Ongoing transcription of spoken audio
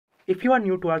If you are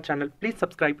new to our channel, please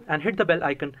subscribe and hit the bell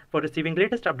icon for receiving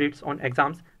latest updates on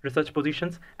exams, research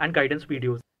positions, and guidance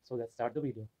videos. So let's start the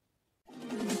video.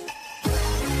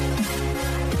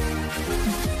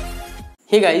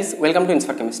 Hey guys, welcome to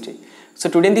Inspire Chemistry. So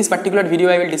today in this particular video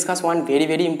I will discuss one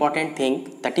very important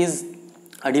thing that is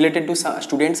related to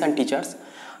students and teachers.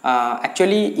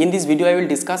 Actually in this video I will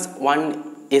discuss one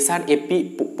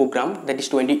SRFP program that is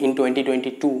in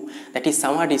 2022, that is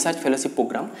Summer Research Fellowship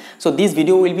Program. So this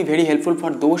video will be very helpful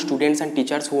for those students and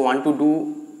teachers who want to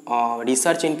do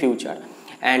research in future,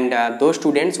 and those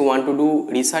students who want to do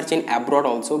research in abroad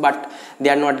also, but they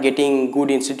are not getting good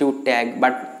institute tag,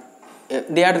 but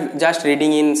they are just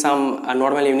reading in some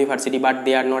normal university, but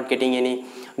they are not getting any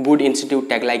good institute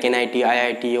tag like NIT,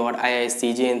 IIT or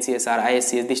IIC, JNCSR,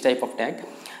 ISCS, this type of tag.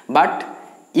 But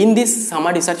in this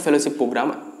Summer Research Fellowship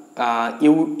Program,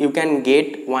 you can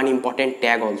get one important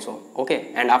tag also,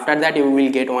 okay, and after that you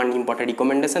will get one important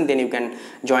recommendation, then you can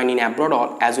join in abroad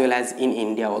or as well as in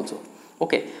India also,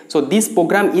 okay. So this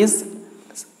program is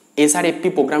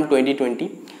SRFP program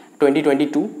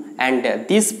 2022, and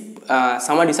this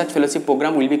Summer Research Fellowship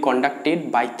Program will be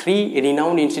conducted by 3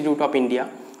 renowned institutes of India.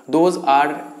 Those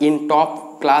are in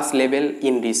top class level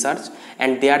in research,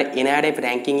 and their NIRF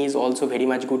ranking is also very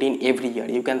much good in every year.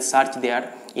 You can search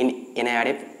there in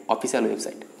NIRF official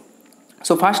website.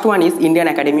 So first one is Indian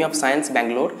Academy of Science,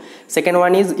 Bangalore. Second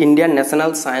one is Indian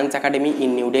National Science Academy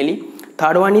in New Delhi.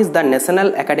 Third one is the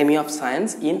National Academy of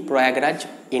Science in Prayagraj,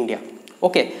 India.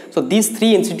 Okay, so these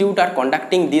 3 institutes are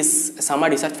conducting this Summer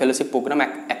Research Fellowship Program.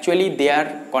 Actually,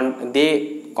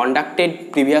 they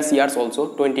conducted previous years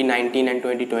also, 2019 and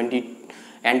 2020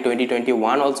 and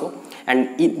 2021 also,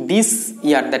 and in this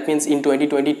year, that means in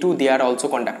 2022, they are also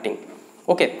conducting.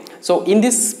 Okay, so in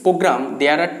this program,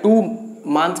 there are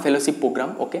 2-month fellowship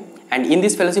program. Okay, and in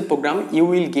this fellowship program, you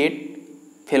will get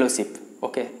fellowship.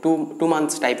 Okay, 2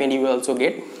 months stipend you will also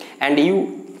get, and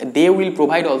they will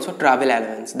provide also travel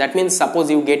allowance. That means suppose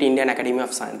you get Indian Academy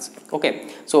of Science, okay,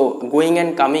 so going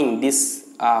and coming, this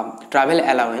travel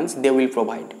allowance they will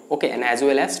provide, okay, and as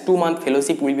well as 2-month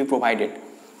fellowship will be provided.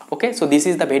 Okay, so this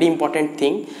is the very important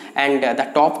thing, and the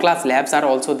top class labs are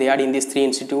also there in these 3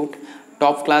 institutes,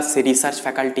 top class research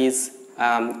faculties,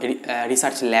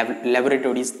 research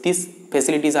laboratories. These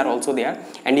facilities are also there,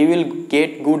 and you will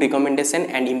get good recommendation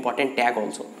and important tag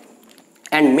also.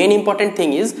 And main important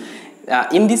thing is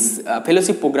in this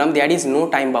fellowship program there is no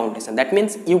time boundation. That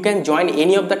means you can join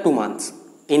any of the 2 months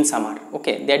in summer.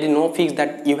 Okay, there is no fix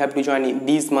that you have to join in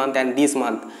this month and this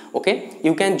month. Okay,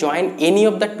 you can join any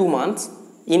of the 2 months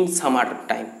in summer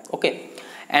time. Okay,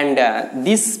 and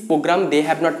this program they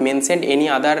have not mentioned any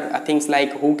other things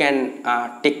like who can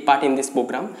take part in this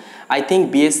program. I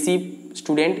think BSc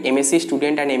student, MSc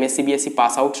student and MSc BSc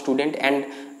pass out student, and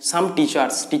some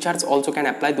teachers also can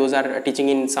apply. Those are teaching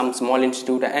in some small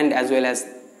institute, and as well as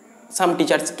some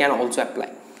teachers can also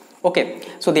apply. Okay,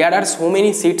 so there are so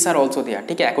many seats are also there.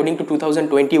 Okay, according to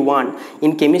 2021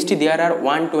 in chemistry there are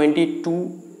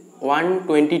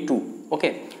 122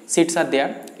 okay seats are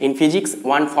there. In physics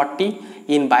 140,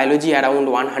 in biology around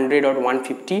 100 or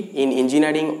 150, in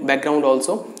engineering background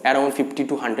also around 50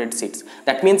 to 100 seats.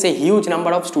 That means a huge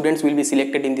number of students will be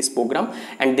selected in this program,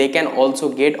 and they can also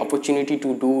get opportunity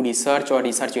to do research or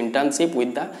research internship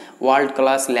with the world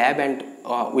class lab and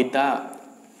with the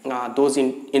those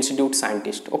institute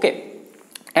scientists. Okay,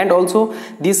 and also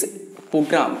this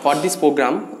program, for this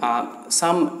program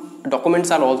some documents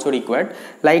are also required,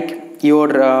 like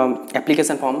your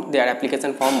application form. Their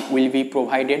application form will be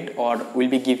provided or will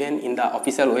be given in the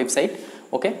official website.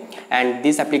 Okay, and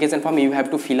this application form you have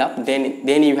to fill up,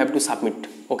 then you have to submit.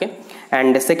 Okay,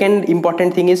 and the second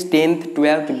important thing is 10th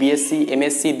 12th BSc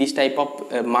MSc, this type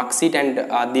of mark sheet and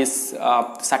this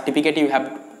certificate you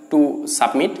have to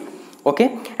submit.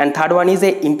 Okay, and third one is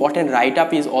a important write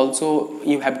up is also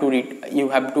you have to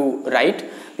write.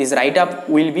 This write up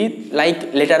will be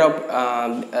like letter of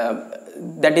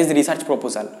that is research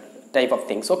proposal type of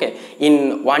things. Okay,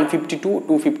 in 150 to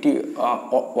 250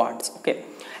 words. Okay,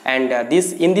 and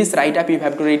in this write up you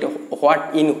have to write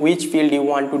what, in which field you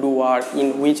want to do work,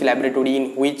 in which laboratory,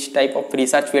 in which type of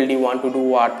research field you want to do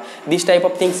work. This type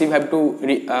of things you have to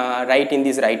write in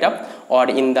this write up or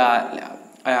in the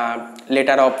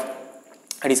letter of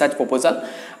research proposal,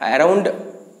 around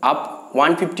up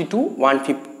 150 to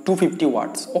 250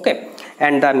 words. Okay,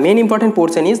 and the main important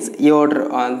portion is your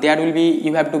there will be,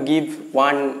 you have to give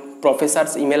one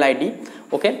professor's email ID.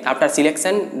 Okay, after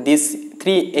selection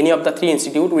any of the 3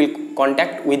 institute will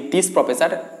contact with this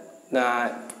professor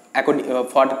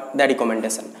for the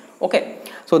recommendation. Okay,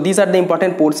 so these are the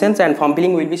important portions, and form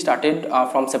filling will be started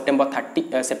from September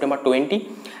 20.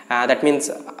 That means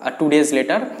 2 days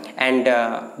later, and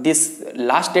this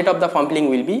last date of the form filling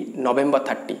will be November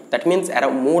 30. That means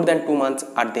around more than 2 months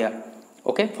are there,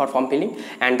 okay, for form filling.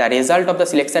 And the result of the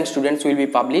selection students will be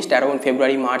published around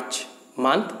February-March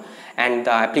month, and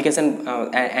the application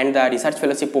and the research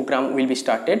fellowship program will be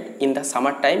started in the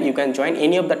summer time. You can join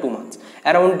any of the 2 months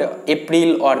around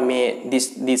April or May,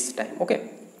 this time, okay.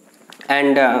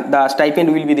 And the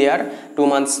stipend will be there, 2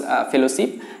 months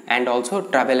fellowship, and also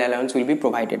travel allowance will be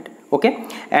provided, okay.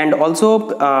 And also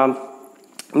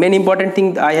main important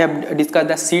thing I have discussed,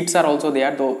 the seats are also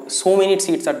there, though so many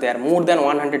seats are there, more than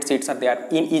 100 seats are there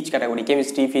in each category: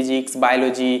 chemistry, physics,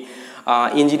 biology,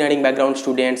 engineering background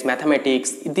students,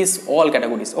 mathematics, this all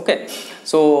categories, okay.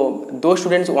 So those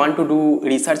students who want to do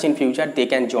research in future, they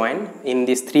can join in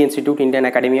these 3 institute: Indian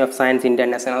Academy of Science,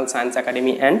 International Science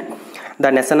Academy, and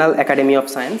the National Academy of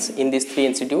Science. In these 3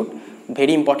 institute,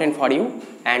 very important for you,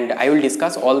 and I will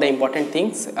discuss all the important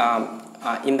things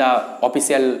in the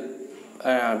official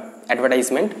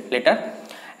advertisement later.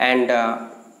 And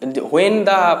when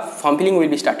the form filling will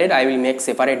be started, I will make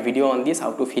separate video on this,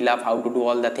 how to fill up, how to do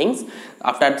all the things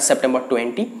after September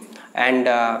 20. And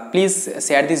please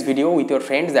share this video with your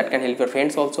friends, that can help your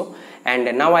friends also.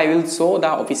 And now I will show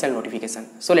the official notification.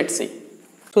 So let's see.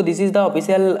 So this is the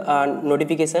official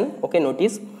notification, okay,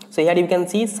 notice. So here you can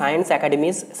see Science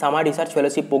Academy's Summer Research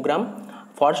Fellowship Program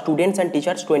for Students and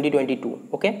Teachers 2022,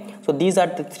 okay. So these are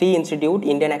the 3 institute: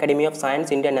 Indian Academy of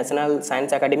Science, Indian National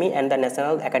Science Academy, and the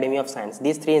National Academy of Science.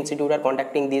 These 3 institutes are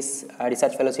conducting this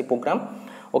research fellowship program,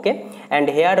 okay. And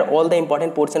here all the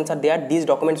important portions are there. These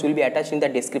documents will be attached in the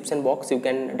description box. You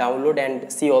can download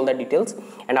and see all the details.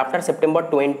 And after September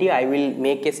 20, I will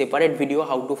make a separate video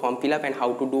how to form fill up and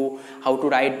how to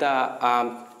write the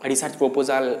research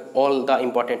proposal, all the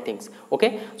important things,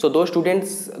 okay. So those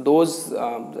students, those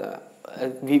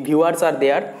viewers are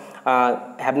there,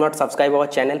 have not subscribed our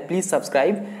channel, please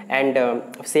subscribe and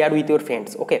share with your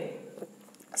friends, okay.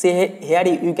 See here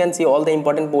you can see all the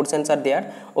important portions are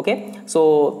there, okay.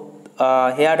 So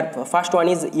here first one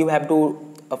is you have to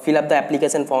fill up the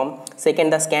application form.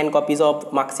 Second, the scan copies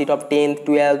of mark sheet of 10th,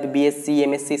 12th, BSc,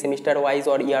 MSc semester wise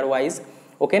or year wise,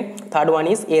 okay. Third one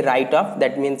is a write-up,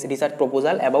 that means research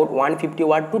proposal about 150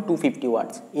 words to 250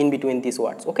 words, in between these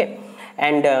words, okay.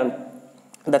 And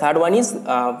the third one is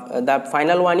the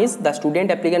final one is the student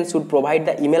applicant should provide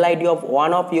the email ID of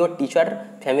one of your teacher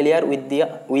familiar with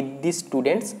the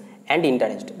students and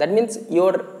interest. That means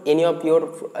any of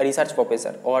your research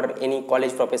professor or any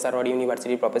college professor or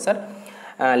university professor.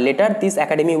 Later this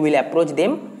academy will approach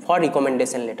them for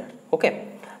recommendation letter, okay.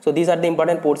 So these are the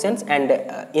important portions, and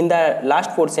in the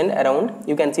last portion around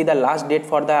you can see the last date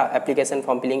for the application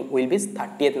form filling will be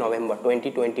 30th November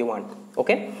 2021,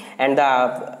 okay. And the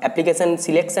application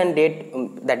selection date,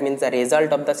 that means the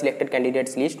result of the selected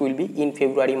candidates list, will be in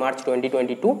February-March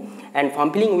 2022, and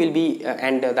form filling will be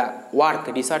and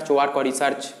the research work or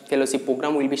research fellowship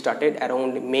program will be started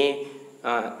around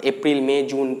April, May,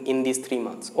 June, in these 3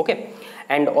 months, okay.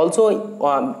 And also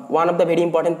one of the very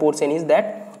important portion is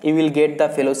that you will get the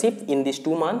fellowship in this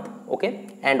 2 months, okay,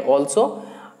 and also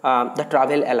the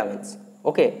travel allowance,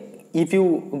 okay, if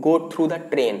you go through the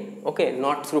train, okay,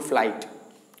 not through flight,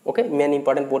 okay, main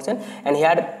important portion. And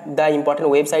here the important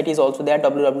website is also there,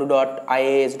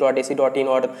 www.ias.ac.in,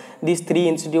 or these 3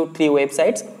 institute 3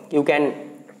 websites. You can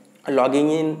logging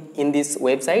in this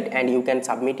website and you can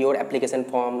submit your application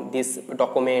form, these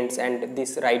documents and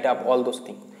this write-up, all those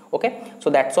things, okay.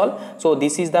 So that's all. So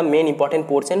this is the main important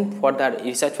portion for the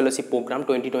research fellowship program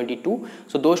 2022.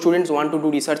 So those students who want to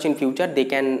do research in future, they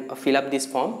can fill up this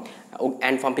form,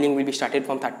 and form filling will be started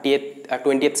from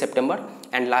 20th September,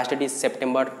 and last date is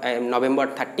November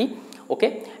 30,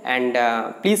 okay. And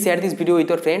please share this video with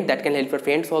your friend, that can help your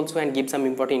friends also and give some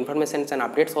important information and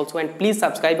updates also. And please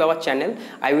subscribe our channel.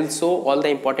 I will show all the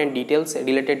important details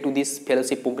related to this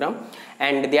fellowship program,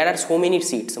 and there are so many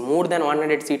seats, more than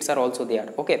 100 seats are also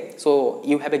there, okay. So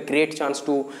you have a great chance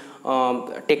to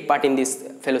take part in this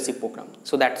fellowship program.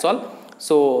 So that's all.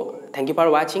 So thank you for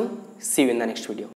watching. See you in the next video.